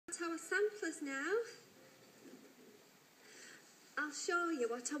our samplers now. I'll show you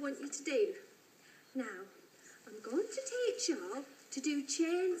what I want you to do. Now, I'm going to teach you all to do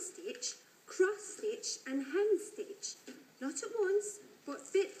chain stitch, cross stitch and hem stitch. Not at once, but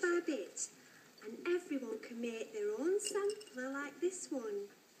bit by bit. And everyone can make their own sampler like this one.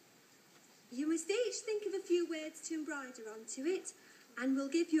 You must each think of a few words to embroider onto it, and we'll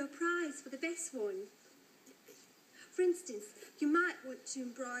give you a prize for the best one. For instance, you might want to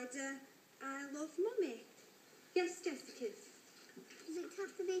embroider, I love Mummy. Yes, Jessica? Does it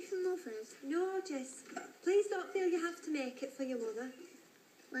have to be for mothers? No, Jess. Please don't feel you have to make it for your mother.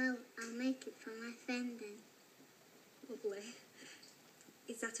 Well, I'll make it for my friend then. Lovely.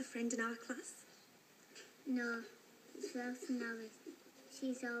 Is that a friend in our class? No, it's Rosie Norris.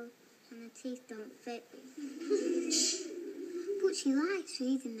 She's old and her teeth don't fit. But she likes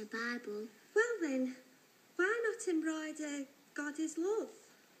reading the Bible. Well then, why not embroider God is love?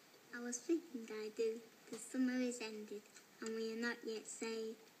 I was thinking I do. The summer is ended and we are not yet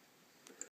saved.